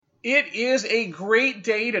It is a great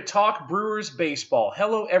day to talk Brewers baseball.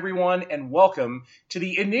 Hello, everyone, and welcome to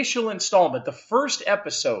the initial installment, the first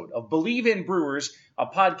episode of Bleav In Brewers, a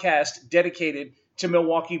podcast dedicated to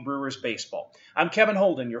Milwaukee Brewers baseball. I'm Kevin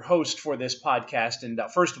Holden, your host for this podcast, and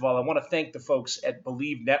first of all, I want to thank the folks at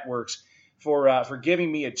Bleav Networks for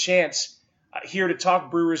giving me a chance here to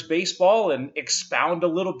talk Brewers baseball and expound a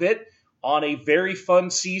little bit on a very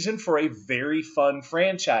fun season for a very fun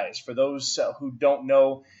franchise. For those who don't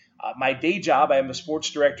know, my day job, I am the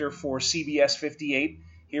sports director for CBS 58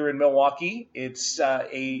 here in Milwaukee. It's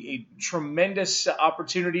a tremendous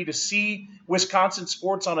opportunity to see Wisconsin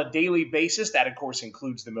sports on a daily basis. That, of course,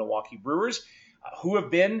 includes the Milwaukee Brewers, who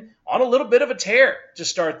have been on a little bit of a tear to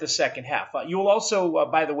start the second half. You will also,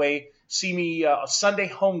 by the way, see me Sunday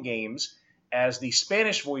home games as the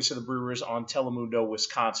Spanish voice of the Brewers on Telemundo,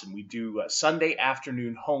 Wisconsin. We do Sunday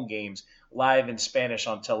afternoon home games live in Spanish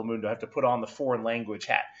on Telemundo. I have to put on the foreign language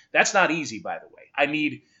hat. That's not easy, by the way. I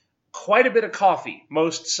need quite a bit of coffee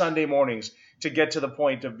most Sunday mornings to get to the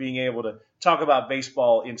point of being able to talk about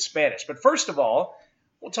baseball in Spanish. But first of all,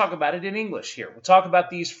 we'll talk about it in English here. We'll talk about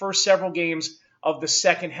these first several games of the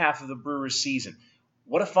second half of the Brewers season.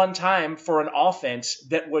 What a fun time for an offense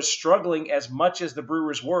that was struggling as much as the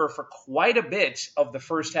Brewers were for quite a bit of the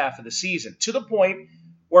first half of the season, to the point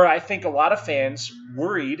where I think a lot of fans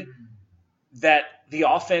worried that the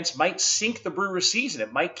offense might sink the Brewers season.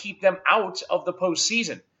 It might keep them out of the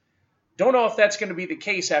postseason. Don't know if that's going to be the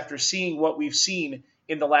case after seeing what we've seen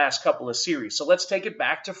in the last couple of series. So let's take it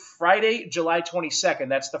back to Friday, July 22nd.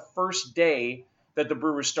 That's the first day that the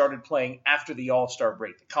Brewers started playing after the All-Star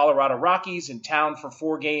break. The Colorado Rockies in town for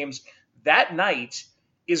 4 games. That night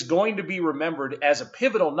is going to be remembered as a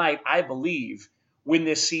pivotal night, I believe, when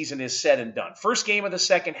this season is said and done. First game of the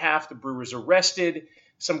second half, the Brewers are rested.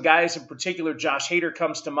 Some guys in particular, Josh Hader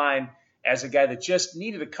comes to mind as a guy that just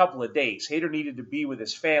needed a couple of days. Hader needed to be with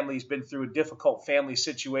his family. He's been through a difficult family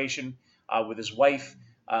situation with his wife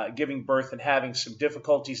giving birth and having some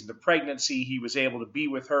difficulties in the pregnancy. He was able to be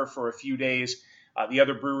with her for a few days. The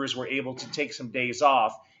other Brewers were able to take some days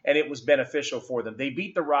off, and it was beneficial for them. They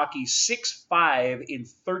beat the Rockies 6-5 in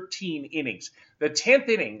 13 innings. The 10th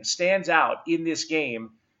inning stands out in this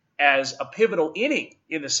game as a pivotal inning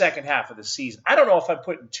in the second half of the season. I don't know if I'm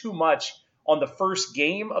putting too much on the first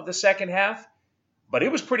game of the second half, but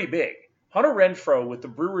it was pretty big. Hunter Renfroe, with the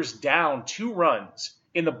Brewers down 2 runs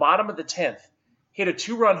in the bottom of the 10th, hit a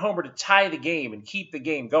 2-run homer to tie the game and keep the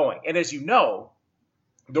game going. And as you know,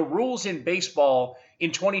 the rules in baseball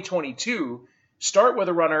in 2022 start with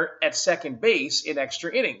a runner at second base in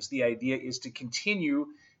extra innings. The idea is to continue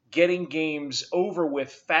getting games over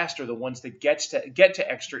with faster, the ones that get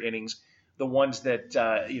to extra innings, the ones that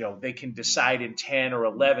they can decide in 10 or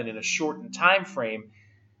 11 in a shortened time frame.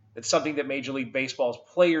 That's something that Major League Baseball's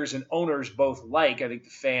players and owners both like. I think the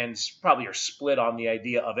fans probably are split on the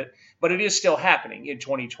idea of it, but it is still happening in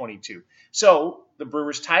 2022. So the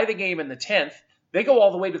Brewers tie the game in the 10th. They go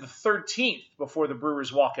all the way to the 13th before the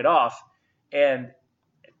Brewers walk it off, and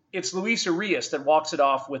it's Luis Urias that walks it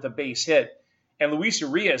off with a base hit. And Luis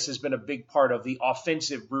Urias has been a big part of the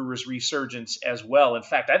offensive Brewers resurgence as well. In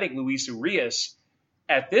fact, I think Luis Urias,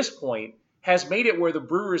 at this point, has made it where the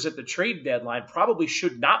Brewers at the trade deadline probably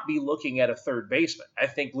should not be looking at a third baseman. I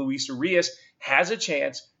think Luis Urias has a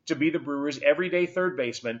chance to be the Brewers' everyday third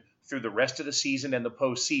baseman through the rest of the season and the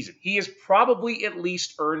postseason. He has probably at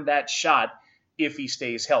least earned that shot if he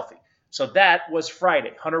stays healthy. So that was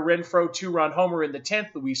Friday. Hunter Renfroe, 2-run homer in the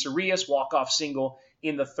 10th. Luis Urias, walk-off single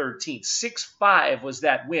in the 13th. 6-5 was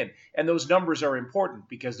that win. And those numbers are important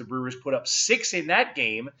because the Brewers put up 6 in that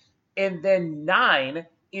game and then 9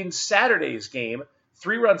 in Saturday's game,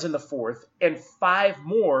 3 runs in the 4th, and 5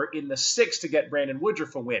 more in the 6th to get Brandon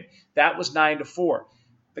Woodruff a win. That was 9-4.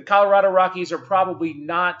 The Colorado Rockies are probably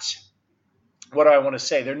not, what do I want to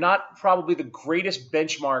say? They're not probably the greatest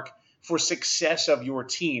benchmark for success of your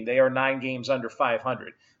team. They are 9 games under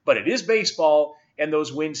 500. But it is baseball, and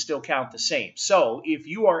those wins still count the same. So if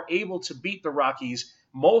you are able to beat the Rockies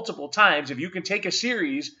multiple times, if you can take a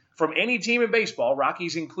series from any team in baseball,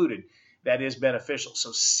 Rockies included, that is beneficial.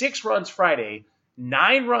 So 6 runs Friday,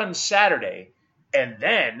 9 runs Saturday, and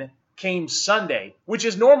then came Sunday, which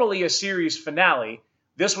is normally a series finale.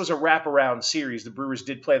 This was a wraparound series. The Brewers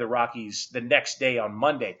did play the Rockies the next day on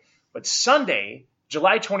Monday. But Sunday,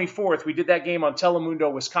 July 24th, we did that game on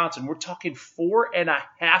Telemundo, Wisconsin. We're talking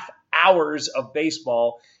 4.5 hours of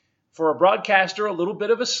baseball. For a broadcaster, a little bit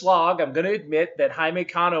of a slog. I'm going to admit that Jaime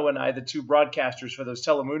Cano and I, the 2 broadcasters for those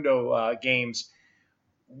Telemundo games,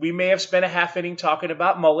 we may have spent a half inning talking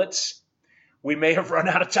about mullets. We may have run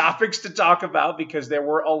out of topics to talk about because there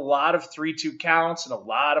were a lot of 3-2 counts and a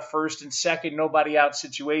lot of first and second nobody out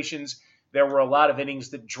situations. There were a lot of innings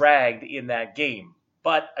that dragged in that game.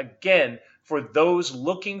 But again, for those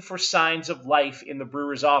looking for signs of life in the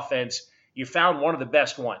Brewers offense, you found one of the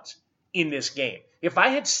best ones in this game. If I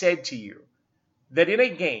had said to you that in a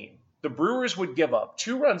game, the Brewers would give up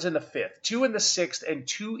 2 runs in the 5th, 2 in the 6th, and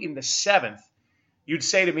 2 in the 7th, you'd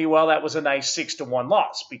say to me, well, that was a nice 6-1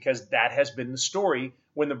 loss, because that has been the story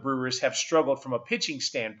when the Brewers have struggled from a pitching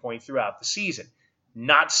standpoint throughout the season.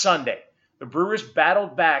 Not Sunday. The Brewers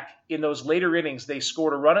battled back in those later innings. They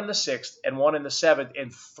scored a run in the 6th and 1 in the 7th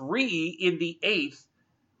and 3 in the 8th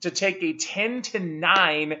to take a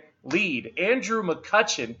 10-9 lead. Andrew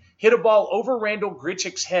McCutchen hit a ball over Randal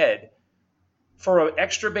Grichuk's head for an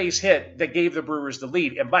extra base hit that gave the Brewers the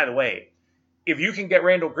lead. And by the way, if you can get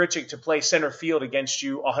Randal Grichuk to play center field against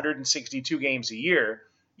you 162 games a year,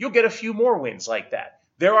 you'll get a few more wins like that.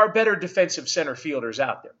 There are better defensive center fielders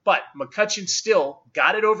out there. But McCutchen still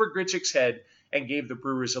got it over Grichuk's head and gave the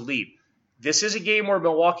Brewers a lead. This is a game where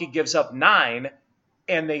Milwaukee gives up 9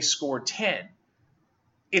 and they score 10.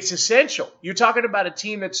 It's essential. You're talking about a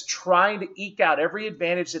team that's trying to eke out every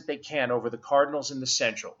advantage that they can over the Cardinals in the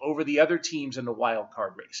Central, over the other teams in the wild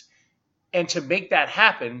card race. And to make that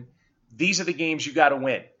happen, these are the games you got to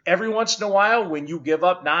win. Every once in a while, when you give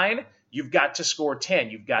up 9, you've got to score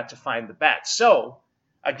 10. You've got to find the bat. So,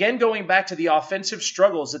 again, going back to the offensive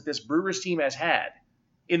struggles that this Brewers team has had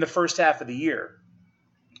in the first half of the year,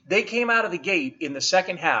 they came out of the gate in the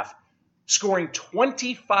second half scoring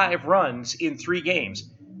 25 runs in 3 games.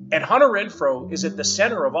 And Hunter Renfroe is at the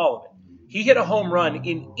center of all of it. He hit a home run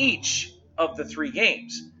in each of the 3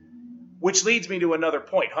 games, which leads me to another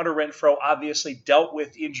point. Hunter Renfroe obviously dealt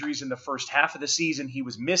with injuries in the first half of the season. He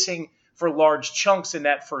was missing for large chunks in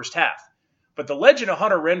that first half. But the legend of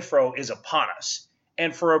Hunter Renfroe is upon us.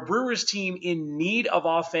 And for a Brewers team in need of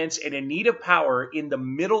offense and in need of power in the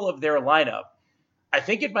middle of their lineup, I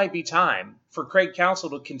think it might be time for Craig Counsell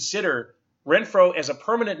to consider Renfroe as a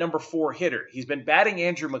permanent number 4 hitter. He's been batting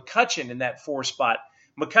Andrew McCutchen in that 4 spot.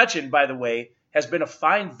 McCutchen, by the way, has been a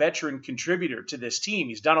fine veteran contributor to this team.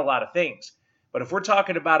 He's done a lot of things. But if we're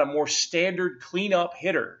talking about a more standard cleanup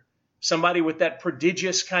hitter, somebody with that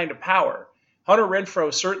prodigious kind of power, Hunter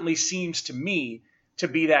Renfroe certainly seems to me to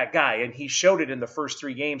be that guy. And he showed it in the first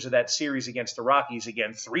 3 games of that series against the Rockies.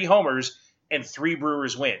 Again, 3 homers and 3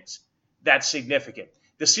 Brewers wins. That's significant.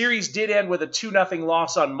 The series did end with a 2-0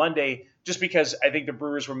 loss on Monday, just because I think the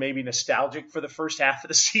Brewers were maybe nostalgic for the first half of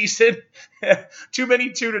the season. Too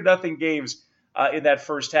many 2-0 games in that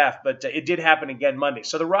first half, but it did happen again Monday.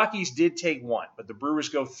 So the Rockies did take 1, but the Brewers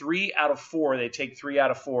go 3 out of 4. They take 3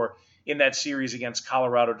 out of 4 in that series against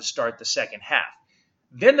Colorado to start the second half.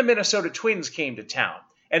 Then the Minnesota Twins came to town,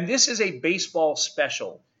 and this is a baseball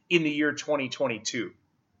special in the year 2022.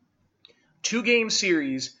 2-game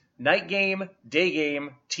series. Night game, day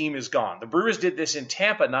game, team is gone. The Brewers did this in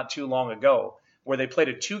Tampa not too long ago, where they played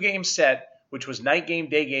a 2-game set, which was night game,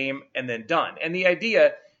 day game, and then done. And the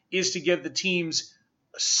idea is to give the teams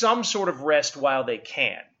some sort of rest while they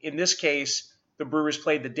can. In this case, the Brewers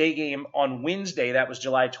played the day game on Wednesday. That was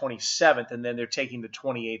July 27th, and then they're taking the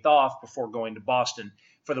 28th off before going to Boston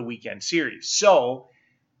for the weekend series. So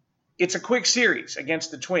it's a quick series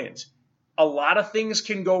against the Twins. A lot of things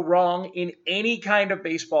can go wrong in any kind of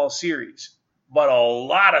baseball series, but a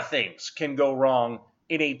lot of things can go wrong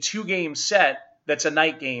in a 2-game set that's a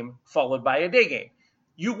night game followed by a day game.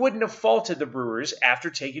 You wouldn't have faulted the Brewers after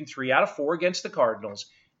taking 3 out of 4 against the Cardinals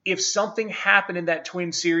if something happened in that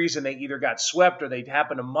Twin series and they either got swept or they'd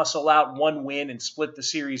happen to muscle out 1 win and split the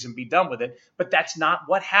series and be done with it. But that's not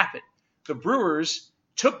what happened. The Brewers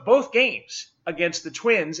took both games against the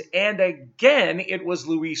Twins, and again, it was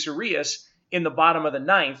Luis Urias in the bottom of the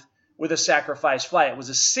 9th with a sacrifice fly. It was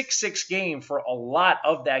a 6-6 game for a lot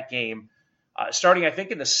of that game, starting, I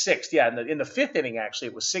think, in the 6th. Yeah, in the 5th inning, actually,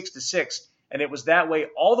 it was 6-6, and it was that way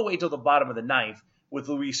all the way till the bottom of the 9th with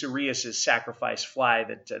Luis Urias' sacrifice fly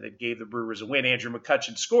that gave the Brewers a win. Andrew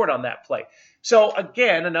McCutchen scored on that play. So,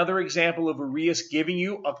 again, another example of Urias giving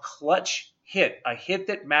you a clutch hit, a hit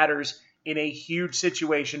that matters in a huge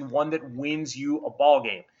situation, one that wins you a ball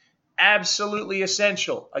game. Absolutely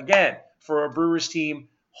essential, again, for a Brewers team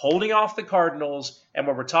holding off the Cardinals, and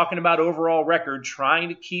when we're talking about overall record, trying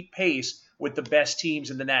to keep pace with the best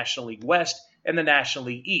teams in the National League West and the National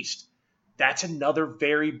League East. That's another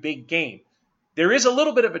very big game. There is a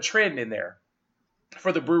little bit of a trend in there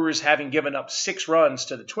for the Brewers having given up 6 runs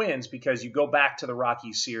to the Twins, because you go back to the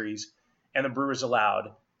Rockies series and the Brewers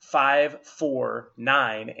allowed 5, 4,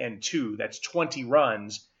 9, and 2. That's 20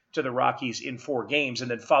 runs to the Rockies in 4 games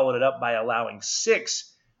and then followed it up by allowing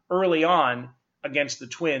 6 early on against the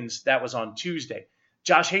Twins. That was on Tuesday.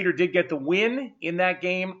 Josh Hader did get the win in that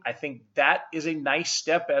game. I think that is a nice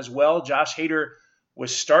step as well. Josh Hader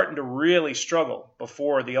was starting to really struggle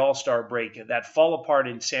before the All-Star break. That fall apart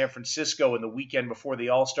in San Francisco in the weekend before the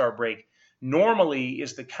All-Star break normally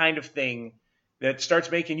is the kind of thing that starts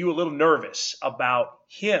making you a little nervous about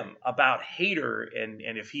him, about Hader, and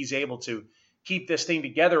if he's able to keep this thing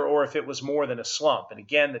together or if it was more than a slump. And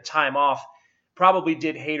again, the time off probably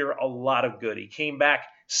did Hader a lot of good. He came back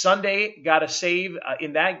Sunday, got a save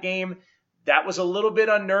in that game. That was a little bit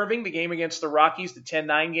unnerving, the game against the Rockies, the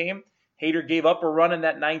 10-9 game. Hader gave up a run in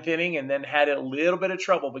that 9th inning and then had a little bit of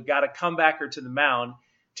trouble, but got a comebacker to the mound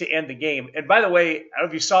to end the game. And by the way, I don't know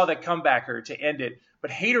if you saw that comebacker to end it,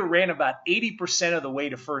 but Hader ran about 80% of the way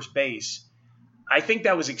to first base. I think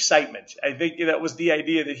that was excitement. I think that was the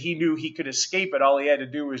idea that he knew he could escape it. All he had to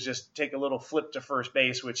do was just take a little flip to first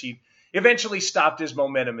base, which he eventually stopped his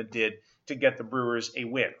momentum and did to get the Brewers a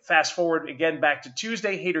win. Fast forward again back to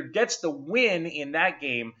Tuesday. Hader gets the win in that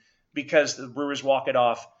game because the Brewers walk it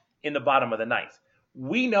off in the bottom of the 9th.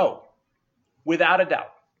 We know, without a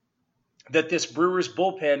doubt, that this Brewers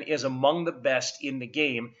bullpen is among the best in the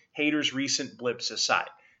game, Hader's recent blips aside.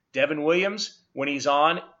 Devin Williams, when he's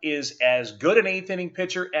on, is as good an 8th inning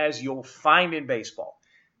pitcher as you'll find in baseball.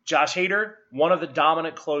 Josh Hader, one of the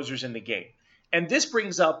dominant closers in the game. And this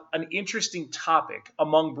brings up an interesting topic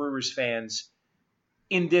among Brewers fans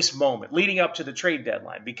in this moment, leading up to the trade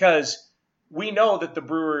deadline, because we know that the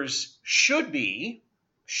Brewers should be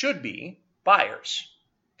buyers.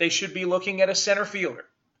 They should be looking at a center fielder.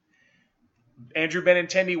 Andrew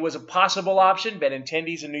Benintendi was a possible option.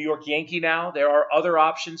 Benintendi's a New York Yankee now. There are other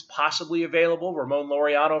options possibly available. Ramon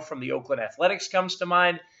Laureano from the Oakland Athletics comes to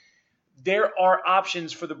mind. There are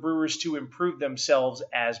options for the Brewers to improve themselves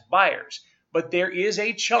as buyers. But there is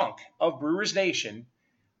a chunk of Brewers Nation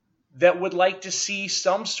that would like to see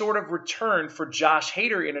some sort of return for Josh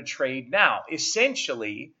Hader in a trade now,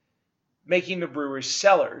 essentially making the Brewers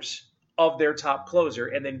sellers of their top closer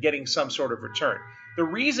and then getting some sort of return. The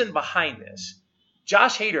reason behind this,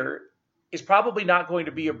 Josh Hader is probably not going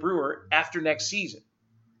to be a Brewer after next season.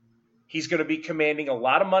 He's going to be commanding a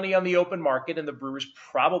lot of money on the open market, and the Brewers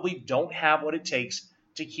probably don't have what it takes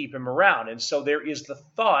to keep him around. And so there is the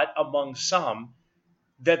thought among some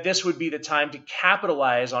that this would be the time to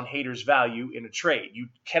capitalize on Hader's value in a trade. You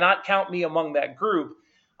cannot count me among that group.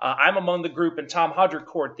 I'm among the group, and Tom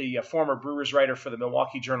Haudricourt, the former Brewers writer for the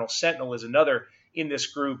Milwaukee Journal-Sentinel, is another in this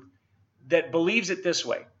group that believes it this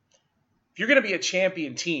way. If you're going to be a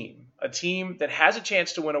champion team, a team that has a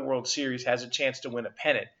chance to win a World Series, has a chance to win a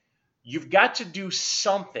pennant, you've got to do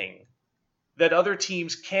something that other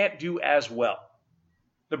teams can't do as well.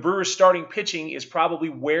 The Brewers' starting pitching is probably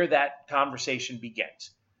where that conversation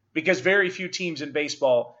begins, because very few teams in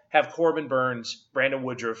baseball have Corbin Burns, Brandon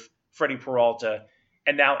Woodruff, Freddie Peralta,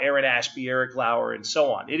 and now Aaron Ashby, Eric Lauer, and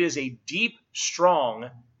so on. It is a deep, strong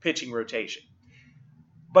pitching rotation.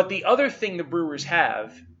 But the other thing the Brewers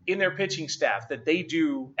have in their pitching staff that they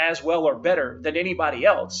do as well or better than anybody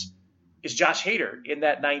else is Josh Hader in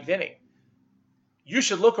that 9th inning. You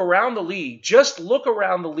should look around the league. Just look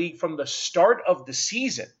around the league from the start of the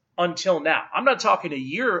season until now. I'm not talking a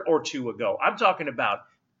year or two ago. I'm talking about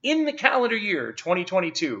in the calendar year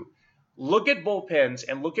 2022. Look at bullpens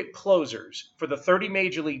and look at closers for the 30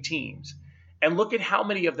 major league teams and look at how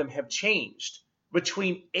many of them have changed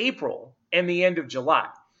between April and the end of July.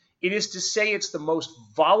 It is to say it's the most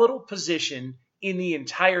volatile position in the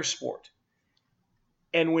entire sport.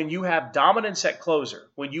 And when you have dominance at closer,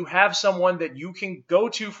 when you have someone that you can go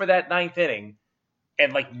to for that 9th inning,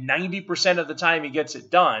 and like 90% of the time he gets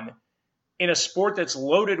it done, in a sport that's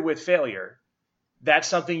loaded with failure, that's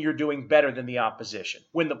something you're doing better than the opposition.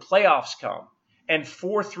 When the playoffs come and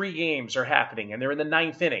 4-3 games are happening and they're in the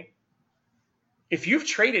 9th inning, if you've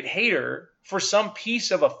traded Hader for some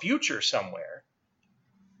piece of a future somewhere,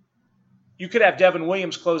 you could have Devin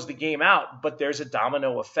Williams close the game out, but there's a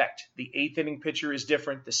domino effect. The 8th inning pitcher is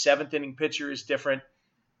different. The 7th inning pitcher is different.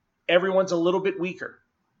 Everyone's a little bit weaker.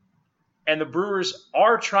 And the Brewers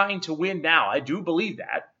are trying to win now. I do believe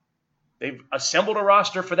that. They've assembled a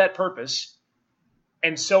roster for that purpose.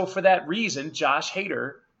 And so for that reason, Josh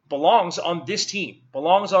Hader belongs on this team,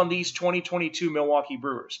 belongs on these 2022 Milwaukee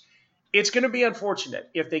Brewers. It's going to be unfortunate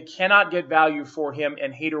if they cannot get value for him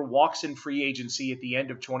and Hader walks in free agency at the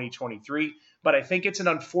end of 2023. But I think it's an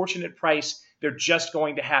unfortunate price they're just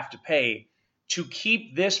going to have to pay to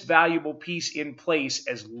keep this valuable piece in place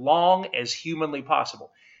as long as humanly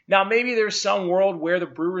possible. Now, maybe there's some world where the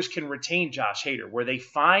Brewers can retain Josh Hader, where they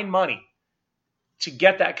find money to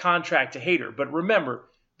get that contract to Hader. But remember,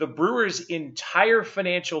 the Brewers' entire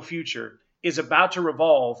financial future is about to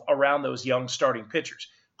revolve around those young starting pitchers.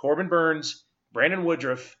 Corbin Burnes, Brandon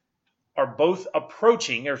Woodruff are both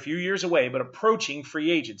approaching, or a few years away, but approaching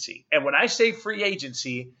free agency. And when I say free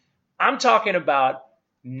agency, I'm talking about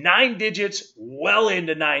 9 digits, well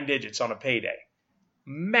into 9 digits on a payday.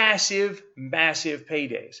 Massive, massive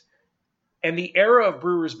paydays. And the era of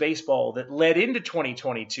Brewers baseball that led into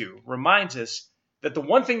 2022 reminds us that the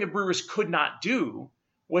one thing the Brewers could not do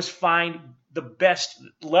was find the best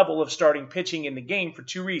level of starting pitching in the game for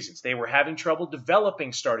 2 reasons. They were having trouble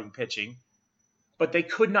developing starting pitching, but they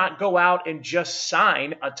could not go out and just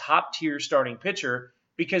sign a top-tier starting pitcher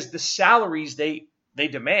because the salaries they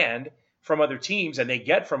demand from other teams and they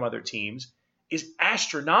get from other teams is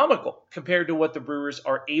astronomical compared to what the Brewers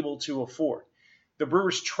are able to afford. The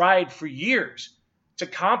Brewers tried for years to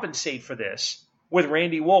compensate for this with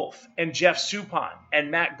Randy Wolf and Jeff Suppan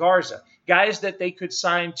and Matt Garza, guys that they could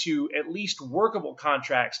sign to at least workable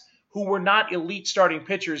contracts who were not elite starting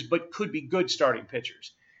pitchers but could be good starting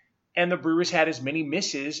pitchers. And the Brewers had as many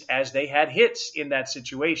misses as they had hits in that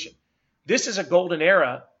situation. This is a golden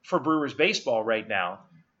era for Brewers baseball right now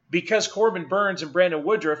because Corbin Burnes and Brandon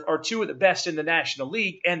Woodruff are 2 of the best in the National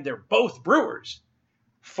League, and they're both Brewers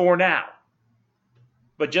for now.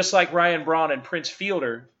 But just like Ryan Braun and Prince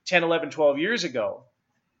Fielder 10, 11, 12 years ago,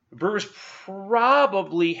 the Brewers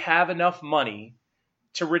probably have enough money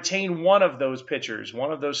to retain one of those pitchers,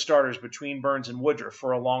 one of those starters between Burnes and Woodruff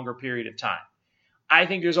for a longer period of time. I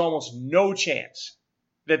think there's almost no chance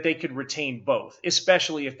that they could retain both,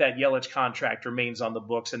 especially if that Yelich contract remains on the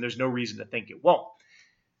books, and there's no reason to think it won't.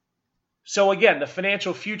 So again, the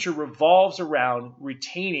financial future revolves around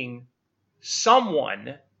retaining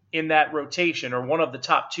someone in that rotation, or one of the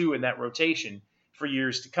top 2 in that rotation for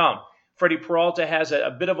years to come. Freddie Peralta has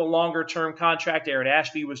a bit of a longer-term contract. Aaron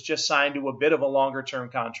Ashby was just signed to a bit of a longer-term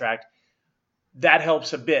contract. That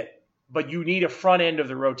helps a bit, but you need a front end of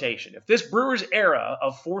the rotation. If this Brewers era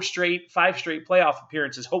of 5 straight playoff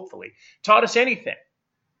appearances, hopefully, taught us anything,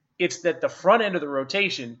 it's that the front end of the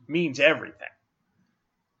rotation means everything.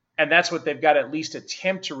 And that's what they've got to at least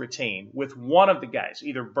attempt to retain with one of the guys,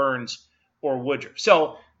 either Burnes or Woodruff.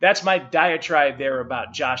 So that's my diatribe there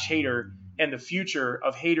about Josh Hader and the future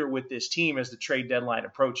of Hader with this team as the trade deadline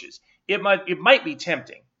approaches. It might be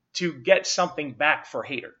tempting to get something back for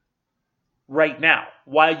Hader right now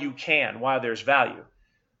while there's value.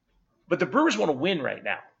 But the Brewers want to win right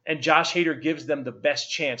now, and Josh Hader gives them the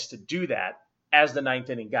best chance to do that as the 9th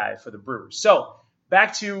inning guy for the Brewers. So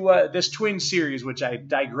back to this Twins series, which I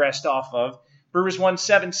digressed off of. Brewers won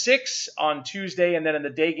 7-6 on Tuesday, and then in the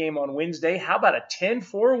day game on Wednesday. How about a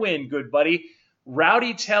 10-4 win, good buddy?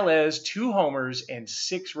 Rowdy Tellez, 2 homers and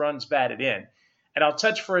 6 runs batted in. And I'll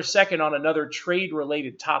touch for a second on another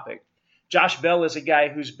trade-related topic. Josh Bell is a guy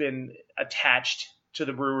who's been attached to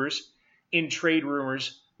the Brewers in trade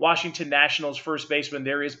rumors. Washington Nationals first baseman,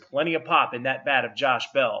 there is plenty of pop in that bat of Josh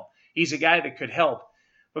Bell. He's a guy that could help.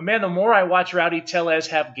 But man, the more I watch Rowdy Tellez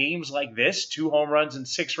have games like this, 2 home runs and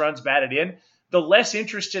 6 runs batted in, the less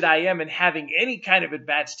interested I am in having any kind of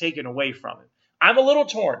at-bats taken away from him. I'm a little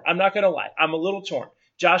torn. I'm not going to lie. I'm a little torn.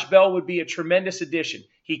 Josh Bell would be a tremendous addition.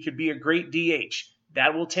 He could be a great DH.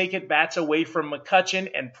 That will take at-bats away from McCutchen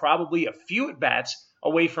and probably a few at-bats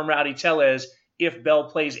away from Rowdy Tellez if Bell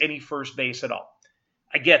plays any first base at all.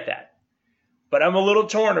 I get that. But I'm a little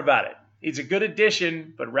torn about it. He's a good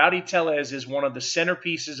addition, but Rowdy Tellez is one of the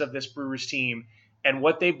centerpieces of this Brewers team, and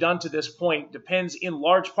what they've done to this point depends in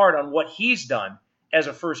large part on what he's done as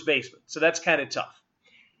a first baseman. So that's kind of tough.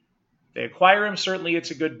 They acquire him. Certainly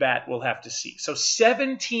it's a good bat. We'll have to see. So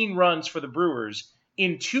 17 runs for the Brewers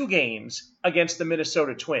in 2 games against the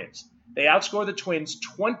Minnesota Twins. They outscore the Twins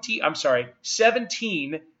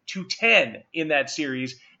 17-10 in that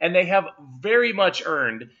series, and they have very much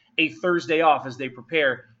earned a Thursday off as they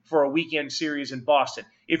prepare for a weekend series in Boston.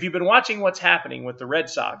 If you've been watching what's happening with the Red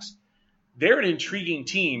Sox, they're an intriguing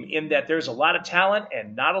team in that there's a lot of talent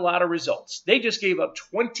and not a lot of results. They just gave up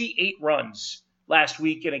 28 runs last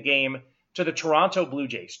week in a game to the Toronto Blue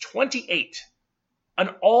Jays. 28. An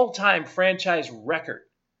all-time franchise record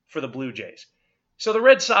for the Blue Jays. So the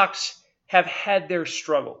Red Sox have had their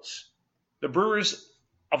struggles. The Brewers,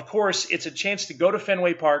 of course, it's a chance to go to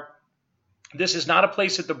Fenway Park. This is not a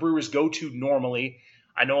place that the Brewers go to normally.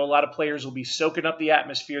 I know a lot of players will be soaking up the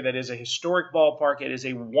atmosphere. That is a historic ballpark. It is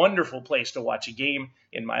a wonderful place to watch a game,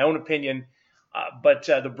 in my own opinion. But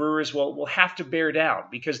the Brewers will have to bear down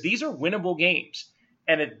because these are winnable games.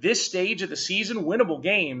 And at this stage of the season, winnable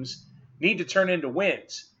games need to turn into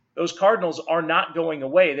wins. those Cardinals are not going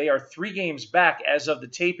away. They are 3 games back as of the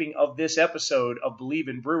taping of this episode of Bleav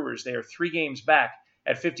In Brewers. They are 3 games back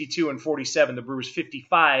at 52-47. The Brewers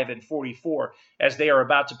 55-44 as they are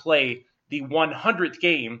about to play the 100th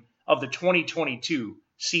game of the 2022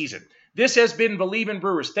 season. This has been Bleav In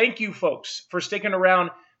Brewers. Thank you, folks, for sticking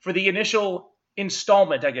around for the initial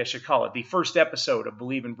installment, I guess you call it, the first episode of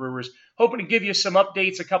Bleav In Brewers. Hoping to give you some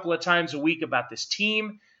updates a couple of times a week about this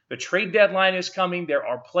team. The trade deadline is coming. There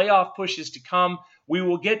are playoff pushes to come. We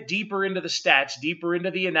will get deeper into the stats, deeper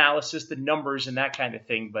into the analysis, the numbers, and that kind of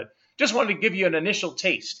thing. But just wanted to give you an initial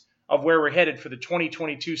taste of where we're headed for the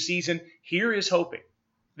 2022 season. Here is hoping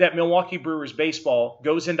that Milwaukee Brewers baseball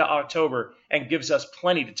goes into October and gives us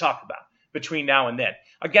plenty to talk about between now and then.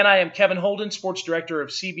 Again, I am Kevin Holden, sports director of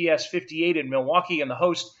CBS 58 in Milwaukee and the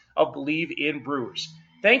host of Bleav In Brewers.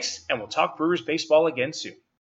 Thanks, and we'll talk Brewers baseball again soon.